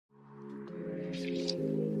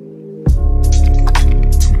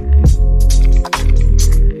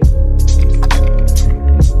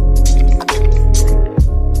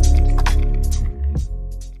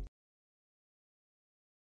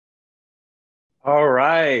All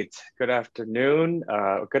right. Good afternoon.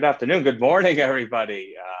 Good afternoon. Good morning,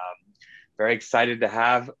 everybody. Very excited to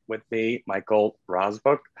have with me Michael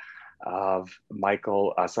Rosbrook of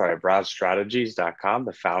RazStrategies.com,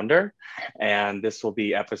 the founder. And this will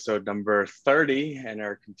be episode number 30 in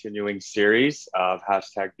our continuing series of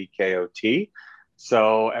hashtag BKOT.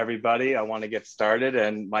 So, everybody, I want to get started.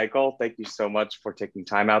 And Michael, thank you so much for taking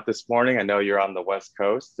time out this morning. I know you're on the West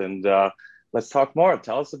Coast, and let's talk more.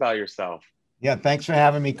 Tell us about yourself. Yeah, thanks for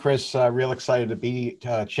having me, Chris. Real excited to be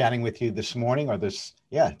chatting with you this morning, or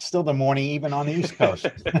yeah, it's still the morning, even on the East Coast.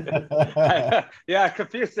 Yeah, I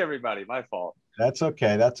confused everybody. My fault. That's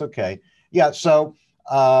okay. That's okay. Yeah, so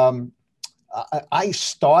um, I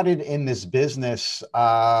started in this business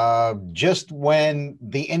just when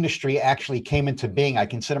the industry actually came into being. I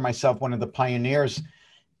consider myself one of the pioneers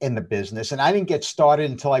in the business, and I didn't get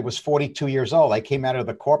started until I was 42 years old. I came out of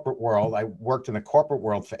the corporate world. I worked in the corporate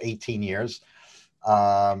world for 18 years.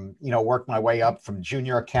 Worked my way up from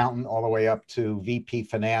junior accountant all the way up to VP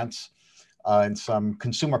finance in some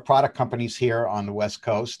consumer product companies here on the West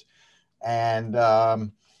Coast. And I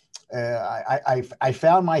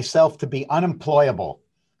found myself to be unemployable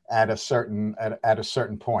at a certain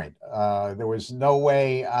point. There was no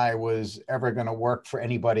way I was ever going to work for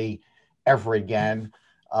anybody ever again.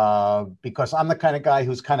 Because I'm the kind of guy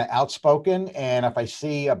who's kind of outspoken. And if I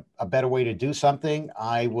see a better way to do something,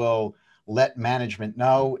 I will let management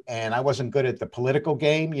know. And I wasn't good at the political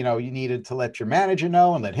game. You know, you needed to let your manager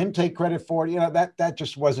know and let him take credit for it. You know, that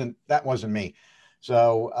just wasn't me.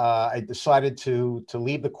 So I decided to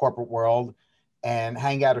leave the corporate world and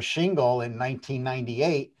hang out a shingle in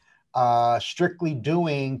 1998, strictly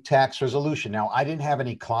doing tax resolution. Now, I didn't have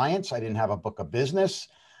any clients. I didn't have a book of business.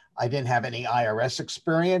 I didn't have any IRS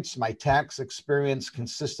experience. My tax experience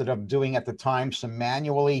consisted of doing at the time some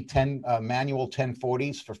manual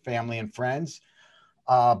 1040s for family and friends.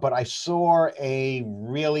 But I saw a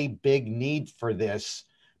really big need for this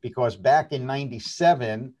because back in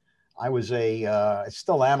 97, I was I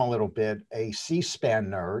still am a little bit, a C-SPAN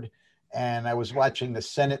nerd. And I was watching the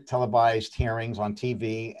Senate televised hearings on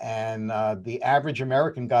TV, and the average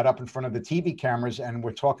American got up in front of the TV cameras and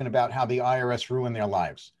were talking about how the IRS ruined their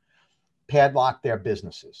lives, padlock their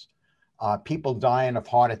businesses, people dying of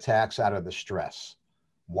heart attacks out of the stress.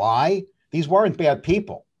 Why? These weren't bad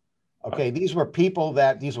people. Okay, these were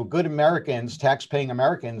good Americans, tax-paying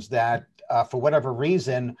Americans that, for whatever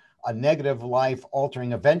reason, a negative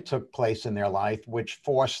life-altering event took place in their life, which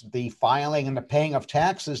forced the filing and the paying of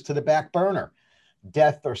taxes to the back burner.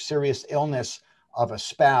 Death or serious illness of a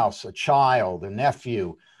spouse, a child, a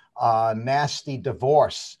nephew, nasty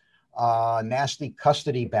divorce, nasty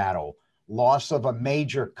custody battle, loss of a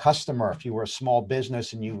major customer. If you were a small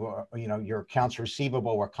business and your accounts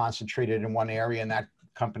receivable were concentrated in one area and that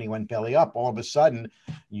company went belly up, all of a sudden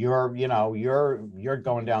you're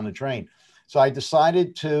going down the drain. So I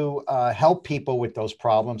decided to help people with those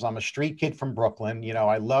problems. I'm a street kid from Brooklyn. You know,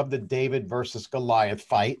 I love the David versus Goliath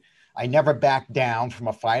fight. I never backed down from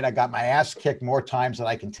a fight. I got my ass kicked more times than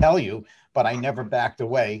I can tell you, but I never backed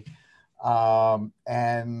away. I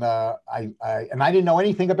didn't know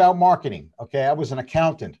anything about marketing. Okay, I was an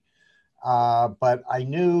accountant, but I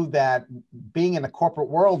knew that being in the corporate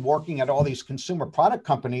world, working at all these consumer product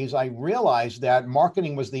companies, I realized that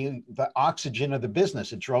marketing was the oxygen of the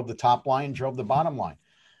business. It drove the top line, drove the bottom line.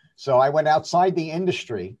 So I went outside the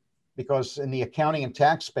industry because in the accounting and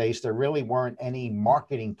tax space, there really weren't any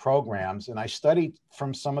marketing programs. And I studied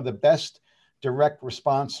from some of the best direct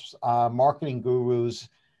response marketing gurus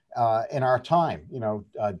in our time,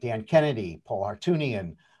 Dan Kennedy, Paul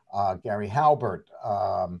Hartunian, Gary Halbert,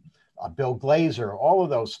 Bill Glazer, all of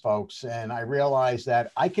those folks. And I realized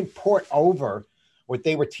that I can port over what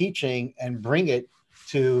they were teaching and bring it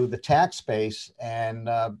to the tax space. And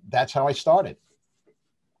that's how I started.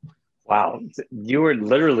 Wow. You were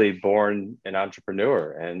literally born an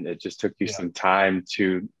entrepreneur, and it just took you Yeah. some time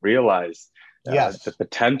to realize the Yes.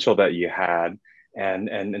 potential that you had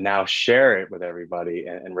and now share it with everybody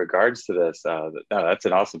in regards to this. No, that's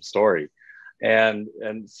an awesome story. And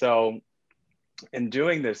so in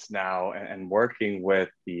doing this now and working with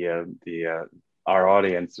the our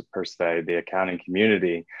audience per se, the accounting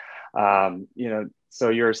community, so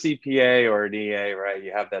you're a CPA or an EA, right?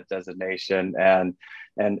 You have that designation, and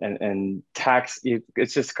tax.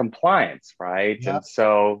 It's just compliance, right? Yeah. And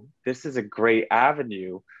so this is a great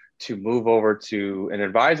avenue to move over to an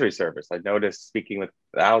advisory service. I noticed speaking with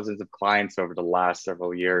thousands of clients over the last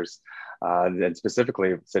several years, and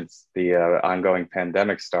specifically since the ongoing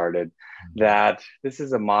pandemic started, that this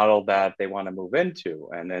is a model that they want to move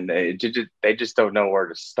into, and then they just don't know where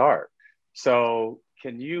to start. So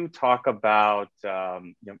can you talk about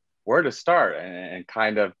where to start and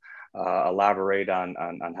kind of elaborate on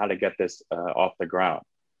how to get this off the ground?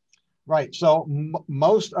 Right. So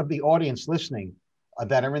most of the audience listening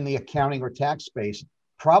that are in the accounting or tax space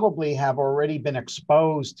probably have already been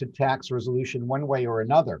exposed to tax resolution one way or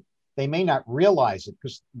another. They may not realize it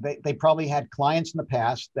because they probably had clients in the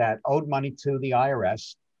past that owed money to the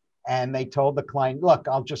IRS, and they told the client, look,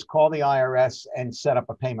 I'll just call the IRS and set up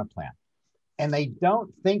a payment plan. And they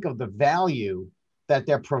don't think of the value that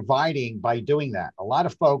they're providing by doing that. A lot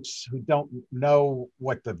of folks who don't know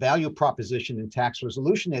what the value proposition in tax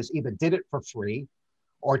resolution is either did it for free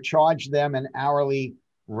or charged them an hourly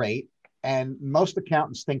rate. And most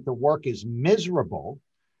accountants think the work is miserable.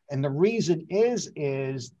 And the reason is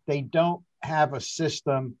they don't have a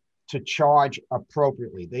system to charge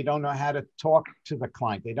appropriately. They don't know how to talk to the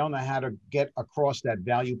client. They don't know how to get across that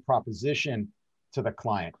value proposition to the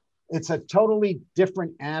client. It's a totally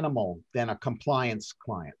different animal than a compliance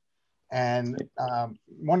client. And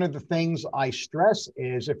one of the things I stress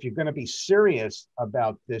is if you're going to be serious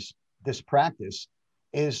about this practice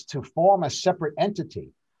is to form a separate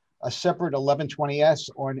entity, a separate 1120S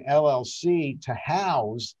or an LLC to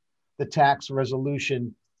house the tax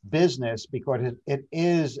resolution business, because it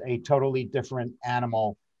is a totally different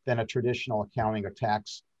animal than a traditional accounting or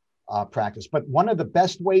tax practice. But one of the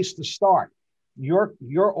best ways to start, your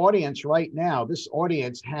audience right now, this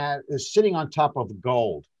audience is sitting on top of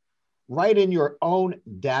gold, right in your own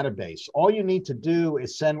database. All you need to do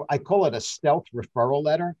is send, I call it a stealth referral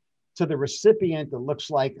letter. To the recipient, it looks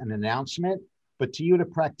like an announcement, but to you, the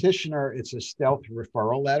practitioner, it's a stealth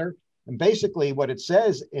referral letter. And basically what it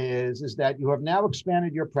says is that you have now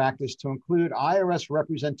expanded your practice to include IRS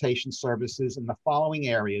representation services in the following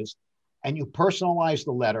areas, and you personalize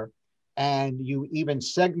the letter, and you even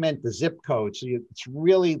segment the zip code. So it's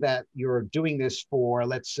really that you're doing this for,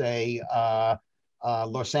 let's say,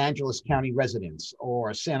 Los Angeles County residents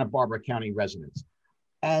or Santa Barbara County residents.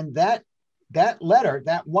 And that letter,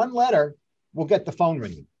 that one letter, will get the phone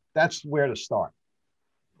ringing. That's where to start.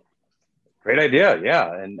 Great idea.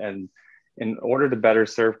 Yeah. And in order to better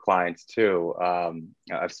serve clients too,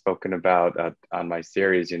 I've spoken about on my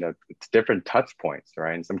series, it's different touch points,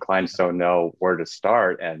 right? And some clients don't know where to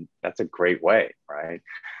start, and that's a great way, right?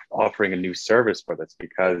 Offering a new service for this,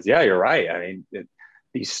 because yeah, you're right. I mean,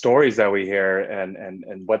 these stories that we hear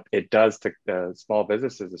and what it does to small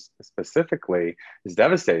businesses specifically is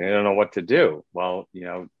devastating. They don't know what to do. Well,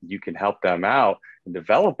 you can help them out in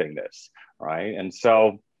developing this, right? And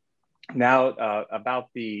so now about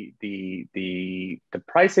the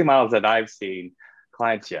pricing models that I've seen,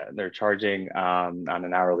 clients, yeah, they're charging on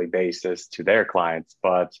an hourly basis to their clients,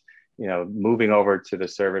 but moving over to the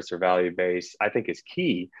service or value base, I think is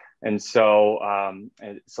key. And so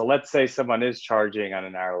let's say someone is charging on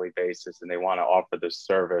an hourly basis and they want to offer this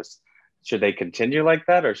service. Should they continue like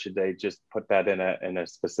that, or should they just put that in a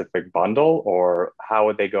specific bundle, or how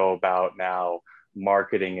would they go about now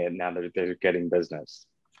marketing it now that they're getting business?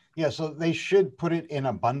 Yeah, so they should put it in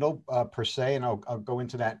a bundle per se, and I'll go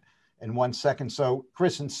into that in 1 second. So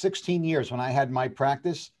Chris, in 16 years when I had my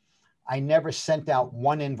practice, I never sent out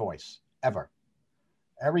one invoice, ever.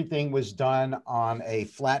 Everything was done on a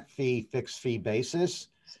flat fee, fixed fee basis.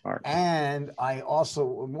 Smart. And I also,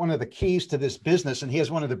 one of the keys to this business, and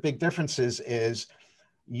here's one of the big differences, is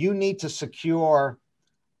you need to secure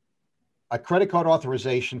a credit card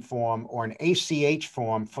authorization form or an ACH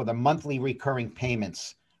form for the monthly recurring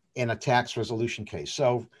payments in a tax resolution case.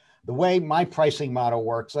 So the way my pricing model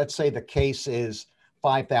works, let's say the case is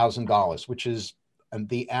 $5,000, which is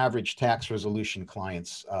the average tax resolution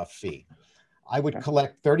client's fee. I would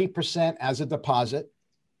collect 30% as a deposit,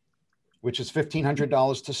 which is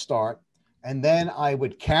 $1,500 to start. And then I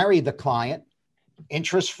would carry the client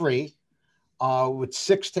interest-free with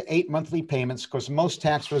 6 to 8 monthly payments, because most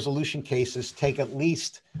tax resolution cases take at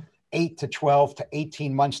least 8 to 12 to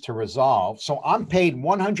 18 months to resolve. So I'm paid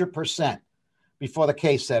 100% before the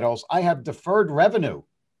case settles. I have deferred revenue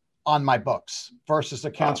on my books versus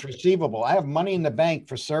accounts receivable. I have money in the bank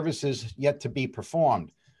for services yet to be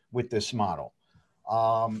performed with this model.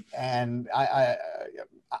 And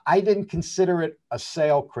I didn't consider it a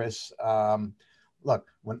sale, Chris. Look,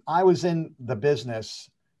 when I was in the business,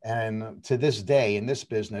 and to this day in this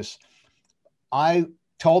business, I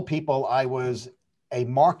told people I was a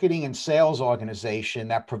marketing and sales organization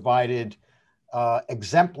that provided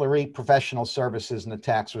exemplary professional services in the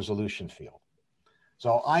tax resolution field.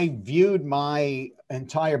 So I viewed my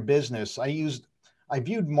entire business, I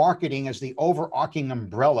viewed marketing as the overarching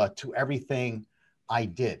umbrella to everything I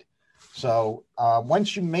did. So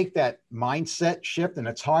once you make that mindset shift, and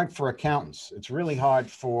it's hard for accountants, it's really hard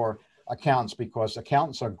for accountants because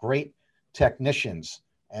accountants are great technicians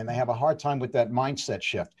and they have a hard time with that mindset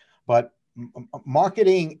shift. But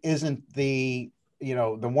marketing isn't the,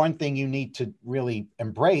 the one thing you need to really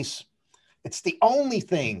embrace. It's the only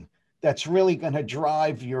thing that's really going to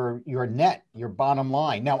drive your net, your bottom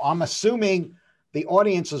line. Now, I'm assuming the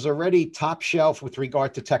audience is already top shelf with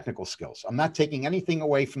regard to technical skills. I'm not taking anything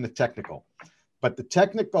away from the technical, but the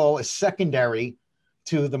technical is secondary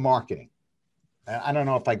to the marketing. I don't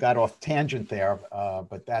know if I got off tangent there,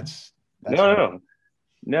 but that's no.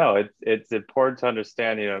 It's important to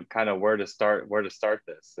understand, kind of where to start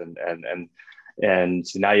this, and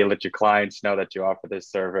so now you let your clients know that you offer this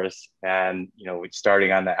service, and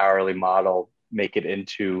starting on the hourly model, make it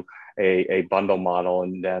into a bundle model,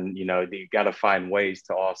 and then you got to find ways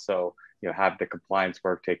to also have the compliance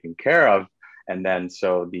work taken care of, and then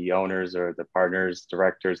so the owners or the partners,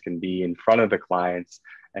 directors can be in front of the clients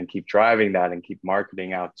and keep driving that and keep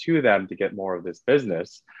marketing out to them to get more of this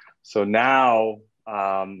business. So now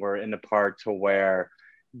we're in the part to where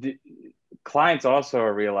the clients also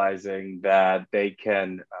are realizing that they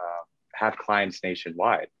can have clients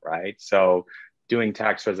nationwide, right? So doing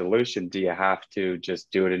tax resolution, do you have to just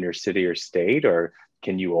do it in your city or state, or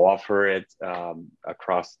can you offer it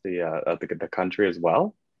across the country as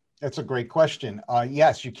well? That's a great question.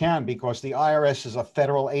 Yes, you can, because the IRS is a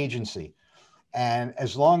federal agency. And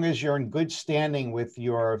as long as you're in good standing with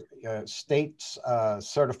your state's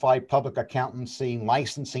certified public accountancy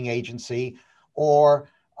licensing agency, or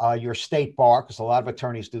your state bar, because a lot of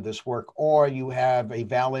attorneys do this work, or you have a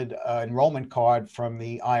valid enrollment card from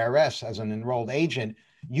the IRS as an enrolled agent,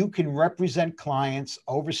 you can represent clients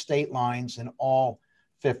over state lines in all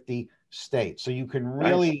 50 states. So you can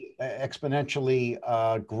really exponentially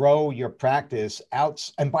grow your practice out.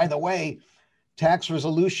 And by the way, tax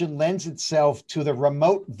resolution lends itself to the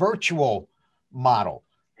remote virtual model.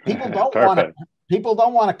 People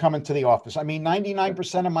don't want to come into the office. I mean,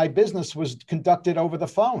 99% of my business was conducted over the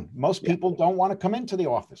phone. Most people don't want to come into the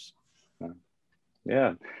office.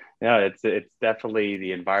 Yeah. It's definitely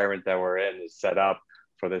the environment that we're in is set up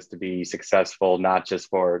for this to be successful, not just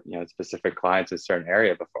for specific clients in a certain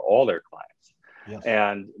area, but for all their clients. Yes.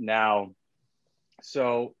 And now,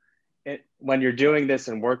 so when you're doing this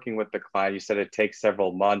and working with the client, you said it takes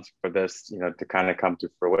several months for this, to kind of come to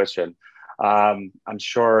fruition. I'm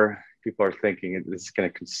sure people are thinking this is going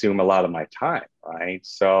to consume a lot of my time, right?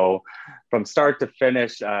 So from start to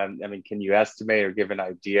finish, can you estimate or give an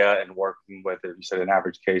idea in working with it? You said an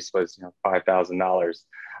average case was,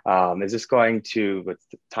 $5,000. Is this going to, with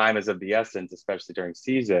time is of the essence, especially during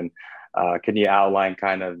season, can you outline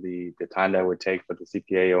kind of the time that would take for the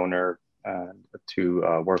CPA owner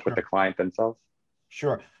to work with the client themselves?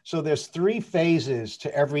 Sure. So there's 3 phases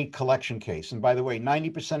to every collection case. And by the way,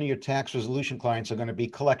 90% of your tax resolution clients are going to be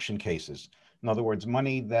collection cases. In other words,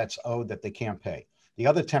 money that's owed that they can't pay. The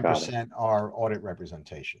other 10% are audit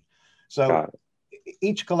representation. So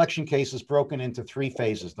each collection case is broken into 3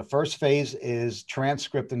 phases. The first phase is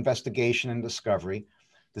transcript investigation and discovery.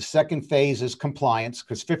 The second phase is compliance,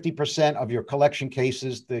 because 50% of your collection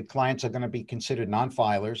cases, the clients are going to be considered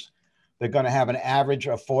non-filers. They're going to have an average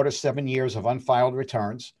of 4 to 7 years of unfiled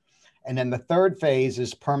returns. And then the third phase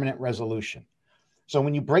is permanent resolution. So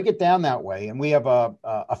when you break it down that way, and we have a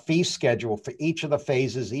fee schedule for each of the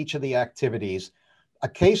phases, each of the activities, a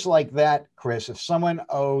case like that, Chris, if someone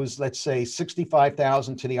owes, let's say,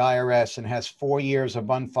 $65,000 to the IRS and has 4 years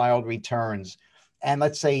of unfiled returns, and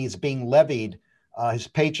let's say he's being levied, his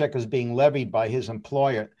paycheck is being levied by his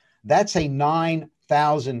employer, that's a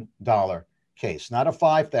 $9,000 case, not a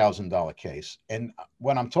 $5,000 case. And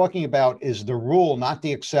what I'm talking about is the rule, not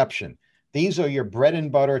the exception. These are your bread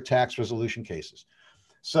and butter tax resolution cases.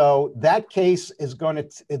 So that case is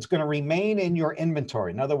it's going to remain in your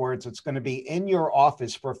inventory. In other words, it's going to be in your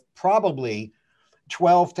office for probably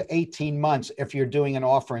 12 to 18 months if you're doing an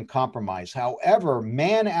offer in compromise. However,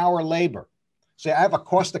 man-hour labor. See, I have a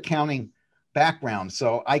cost accounting background,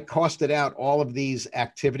 so I costed out all of these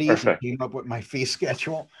activities and came up with my fee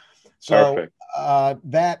schedule. So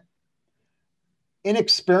that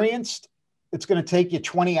inexperienced, it's going to take you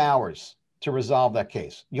 20 hours to resolve that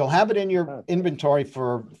case. You'll have it in your inventory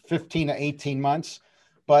for 15 to 18 months,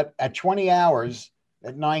 but at 20 hours,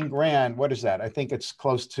 at $9,000, what is that? I think it's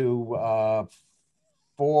close to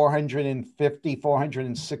 $450,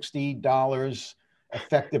 $460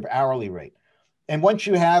 effective hourly rate. And once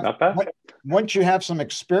you have some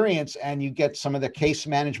experience and you get some of the case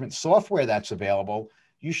management software that's available,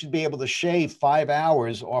 you should be able to shave 5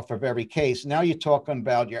 hours off of every case. Now you're talking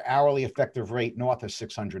about your hourly effective rate north of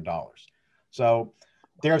 $600. So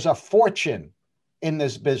there's a fortune in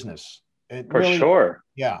this business. It For really, sure.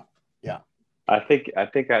 yeah, yeah. I think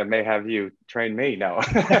I may have you train me now.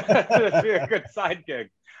 That'd be a good side gig.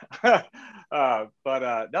 But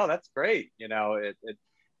no, that's great.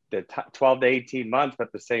 The 12 to 18 months, but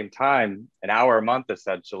at the same time, an hour a month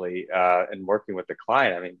essentially, and working with the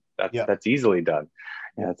client. I mean, Yeah. that's easily done.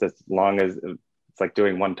 It's as long as it's like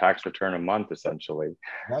doing one tax return a month essentially.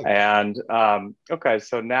 Right. And okay,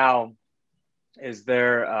 so now is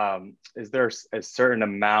there a certain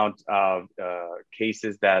amount of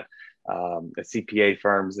cases that CPA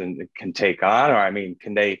firms can take on, or I mean,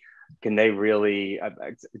 can they really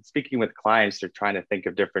speaking with clients, they're trying to think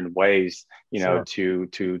of different ways, Sure.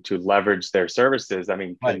 to leverage their services. I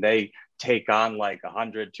mean, can Right. they take on like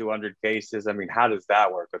 100, 200 cases? I mean, how does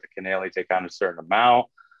that work? Or can they only take on a certain amount?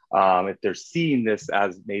 If they're seeing this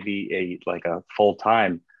as maybe a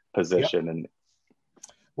full-time Yep. position. And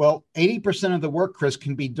Well, 80% of the work, Chris,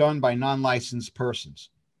 can be done by non-licensed persons.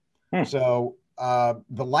 So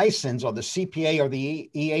the license, or the CPA or the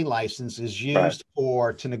EA license, is right. used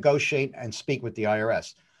to negotiate and speak with the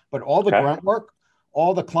IRS. But all the Okay. grunt work,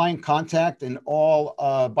 all the client contact, and all,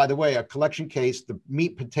 by the way, a collection case, the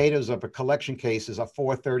meat potatoes of a collection case is a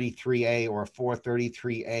 433A or a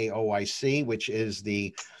 433A OIC, which is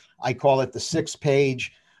I call it the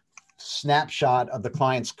 6-page snapshot of the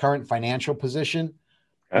client's current financial position.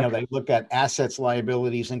 They look at assets,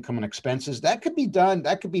 liabilities, income, and expenses. That could be done.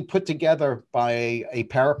 That could be put together by a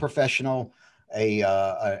paraprofessional,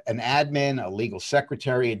 an admin, a legal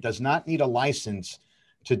secretary. It does not need a license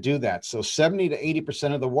to do that. So 70 to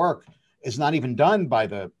 80% of the work is not even done by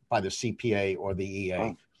the CPA or the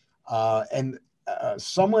EA. And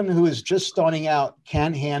someone who is just starting out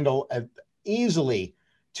can handle easily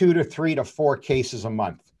 2 to 3 to 4 cases a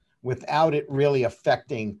month without it really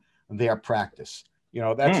affecting their practice.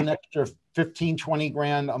 That's an extra 15, 20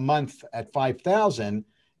 grand a month at 5,000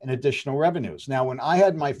 in additional revenues. Now, when I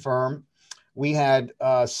had my firm, we had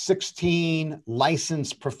 16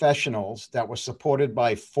 licensed professionals that were supported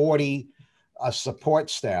by 40 support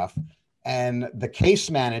staff. And the case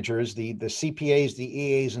managers, the CPAs, the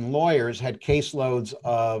EAs, and lawyers had caseloads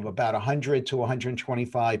of about 100 to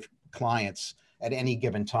 125 clients at any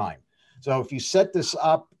given time. So if you set this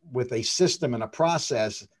up with a system and a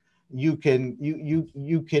process, you can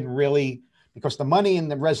really, because the money in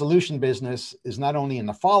the resolution business is not only in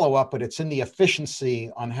the follow-up, but it's in the efficiency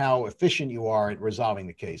on how efficient you are at resolving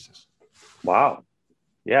the cases. Wow.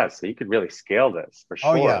 Yeah. So you could really scale this for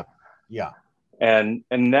sure. Oh yeah. Yeah. And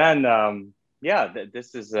then,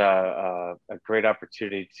 this is a great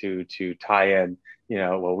opportunity to tie in,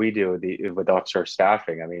 what we do with offshore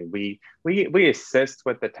staffing. I mean, we assist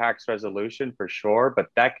with the tax resolution for sure, but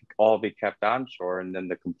that can all be kept onshore, and then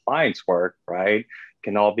the compliance work, right,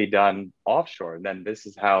 can all be done offshore. And then this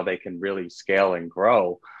is how they can really scale and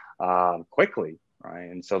grow quickly, right?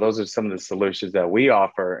 And so those are some of the solutions that we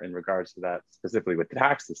offer in regards to that, specifically with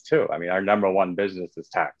taxes too. I mean, our number one business is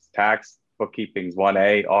tax. Bookkeeping is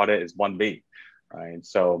 1A, audit is 1B, right? And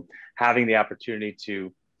so having the opportunity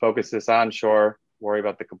to focus this onshore, worry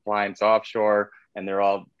about the compliance offshore, and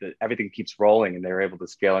everything keeps rolling, and they're able to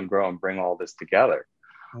scale and grow and bring all this together.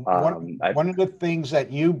 One of the things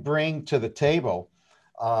that you bring to the table,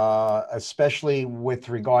 especially with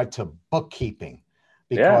regard to bookkeeping,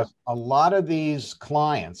 because a lot of these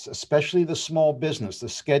clients, especially the small business, the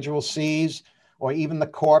Schedule Cs, or even the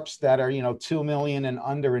corps that are, 2 million and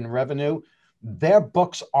under in revenue, their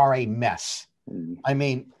books are a mess. I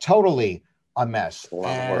mean, totally a mess. A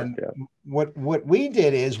lot of work, yeah. What we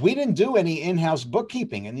did is we didn't do any in-house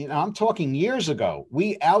bookkeeping. And, I'm talking years ago,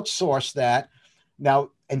 we outsourced that. Now,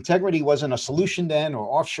 integrity wasn't a solution then, or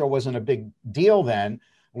offshore wasn't a big deal then.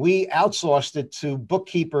 We outsourced it to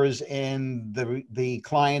bookkeepers in the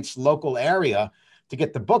client's local area to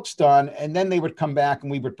get the books done, and then they would come back and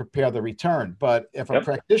we would prepare the return. But if a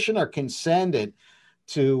practitioner can send it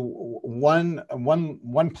to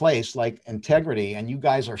one place like Integrity, and you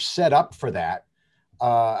guys are set up for that,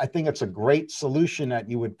 I think it's a great solution that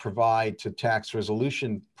you would provide to tax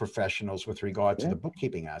resolution professionals with regard to the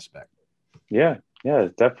bookkeeping aspect. Yeah,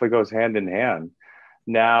 it definitely goes hand in hand.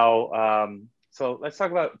 Now, so let's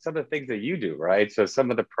talk about some of the things that you do, right? So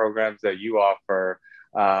some of the programs that you offer.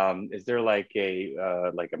 Is there like a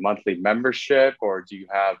monthly membership, or do you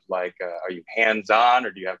have are you hands-on,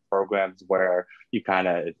 or do you have programs where you kind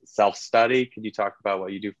of self-study? Can you talk about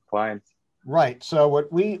what you do for clients? Right. So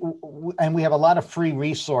and we have a lot of free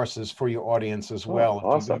resources for your audience as Oh, well. If you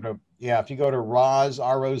go awesome. to, yeah, if you go to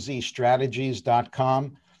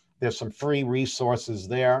rozstrategies.com, there's some free resources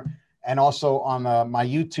there. And also on my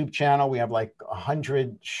YouTube channel, we have like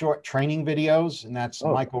 100 short training videos, and that's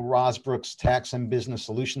Oh, Michael Rosbrook's Tax and Business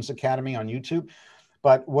Solutions Academy on YouTube.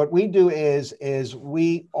 But what we do is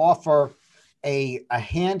we offer a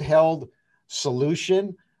handheld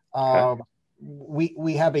solution. okay.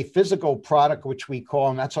 We have a physical product which we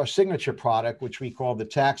call, and that's our signature product, which we call the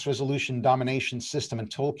Tax Resolution Domination System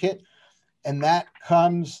and Toolkit, and that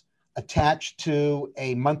comes attached to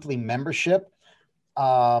a monthly membership.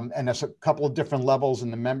 And there's a couple of different levels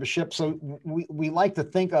in the membership. So we like to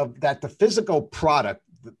think of that the physical product,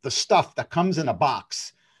 the stuff that comes in a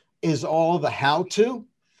box, is all the how-to,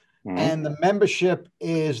 Mhm. and the membership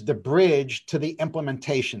is the bridge to the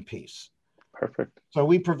implementation piece. Perfect. So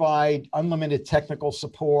we provide unlimited technical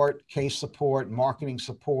support, case support, marketing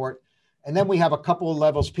support. And then we have a couple of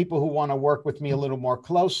levels. People who want to work with me a little more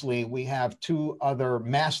closely, we have two other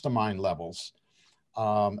mastermind levels,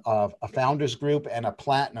 of a founders group and a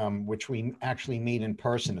platinum, which we actually meet in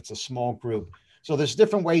person. It's a small group. So there's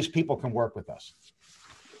different ways people can work with us.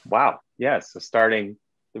 Wow. Yes. So starting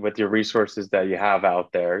with your resources that you have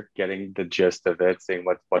out there, getting the gist of it, seeing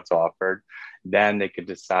what's offered, then they could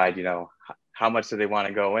decide, how much do they want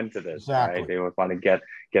to go into this, right? Exactly. They would want to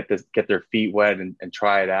get their feet wet and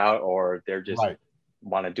try it out, or if they're just Right.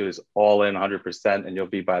 want to do this all in 100% and you'll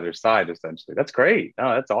be by their side essentially. That's great.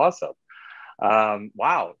 No, that's awesome.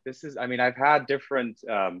 Wow. I've had different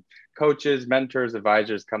coaches, mentors,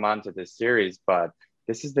 advisors come onto this series, but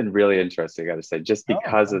this has been really interesting, I got to say, just Oh,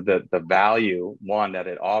 because thank of you. the value, one, that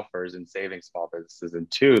it offers in saving small businesses, and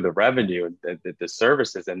two, the revenue and the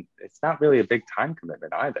services. And it's not really a big time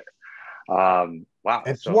commitment either. Wow.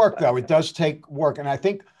 It's So, work though. It does take work. And I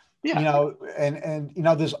think, yeah.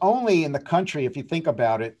 there's only in the country, if you think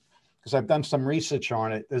about it, because I've done some research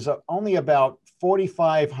on it, there's only about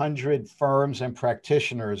 4,500 firms and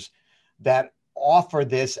practitioners that offer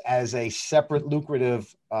this as a separate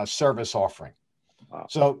lucrative service offering. Wow.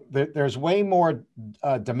 So there's way more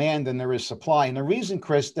demand than there is supply. And the reason,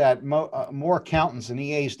 Chris, that more accountants and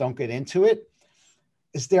EAs don't get into it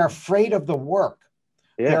is they're afraid of the work.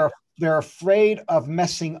 Yeah. They're afraid of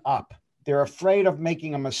messing up. They're afraid of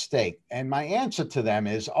making a mistake. And my answer to them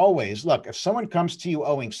is always, look, if someone comes to you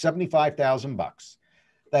owing $75,000,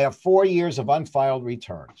 they have 4 years of unfiled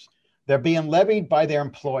returns. They're being levied by their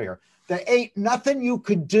employer. There ain't nothing you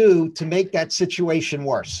could do to make that situation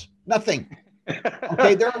worse. Nothing.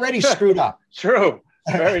 Okay, they're already screwed up. True.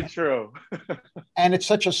 Very true. And it's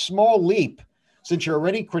such a small leap. Since you're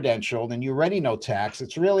already credentialed and you already know tax,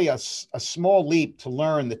 it's really a small leap to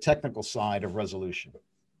learn the technical side of resolution.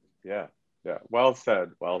 Yeah. Yeah. Well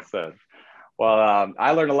said. Well said. Well,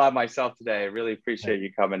 I learned a lot myself today. I really appreciate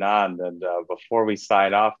you coming on. And before we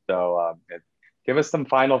sign off, though, give us some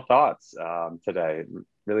final thoughts today.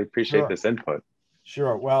 Really appreciate Sure. this input.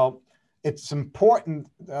 Sure. Well, it's important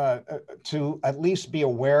to at least be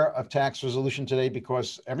aware of tax resolution today,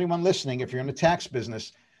 because everyone listening, if you're in the tax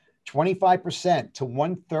business, 25% to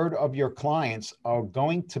 1/3 of your clients are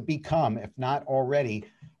going to become, if not already,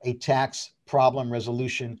 a tax problem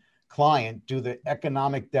resolution client due to the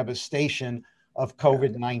economic devastation of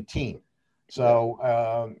COVID-19.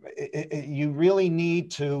 So you really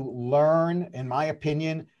need to learn, in my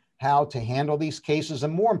opinion, how to handle these cases,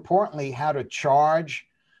 and more importantly, how to charge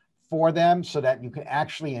for them so that you can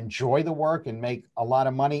actually enjoy the work and make a lot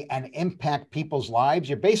of money and impact people's lives.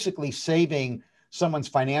 You're basically saving someone's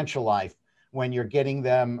financial life when you're getting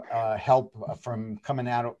them help from coming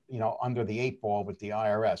out, under the 8 ball with the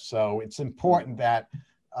IRS. So it's important that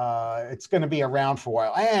it's going to be around for a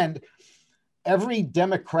while. And every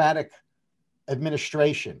Democratic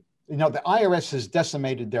administration, the IRS has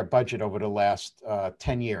decimated their budget over the last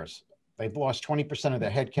 10 years. They've lost 20% of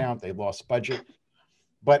their headcount. They've lost budget.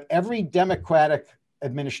 But every Democratic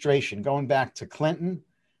administration, going back to Clinton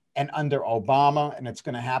and under Obama, and it's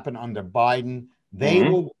going to happen under Biden,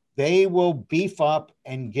 they will beef up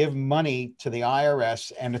and give money to the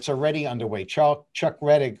IRS, and it's already underway. Chuck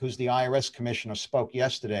Rettig, who's the IRS commissioner, spoke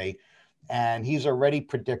yesterday, and he's already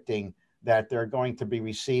predicting that they're going to be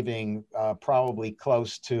receiving probably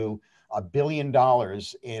close to $1 billion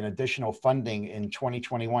in additional funding in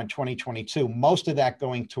 2021, 2022, most of that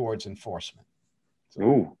going towards enforcement. So.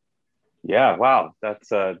 Ooh, yeah, wow.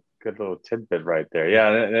 That's a good little tidbit right there.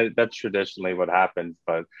 Yeah, that's traditionally what happens,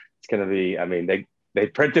 but it's going to be, they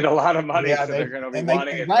printed a lot of money, so they're going to be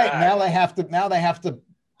wanting it back. Now they have to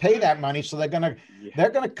pay that money. So they're going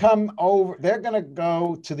to come over, they're going to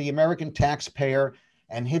go to the American taxpayer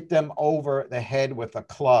and hit them over the head with a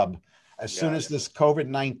club. As soon as Yes. this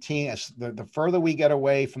COVID-19, the further we get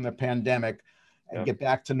away from the pandemic and Yep. get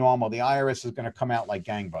back to normal, the IRS is going to come out like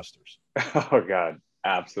gangbusters. Oh God,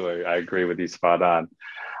 absolutely. I agree with you spot on.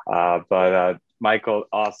 Michael,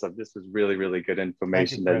 awesome. This was really, really good Thank you,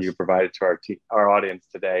 information that you Chris. provided to our audience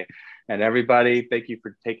today. And everybody, thank you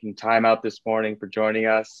for taking time out this morning for joining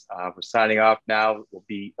us. We're signing off now. We'll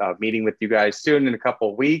be meeting with you guys soon in a couple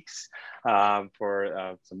of weeks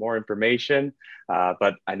for some more information.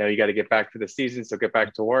 But I know you got to get back to the season, so get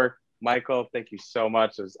back to work. Michael, thank you so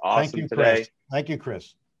much. It was awesome Thank you, today. Chris. Thank you,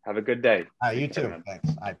 Chris. Have a good day. You too. Thanks.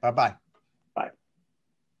 All right. Bye-bye.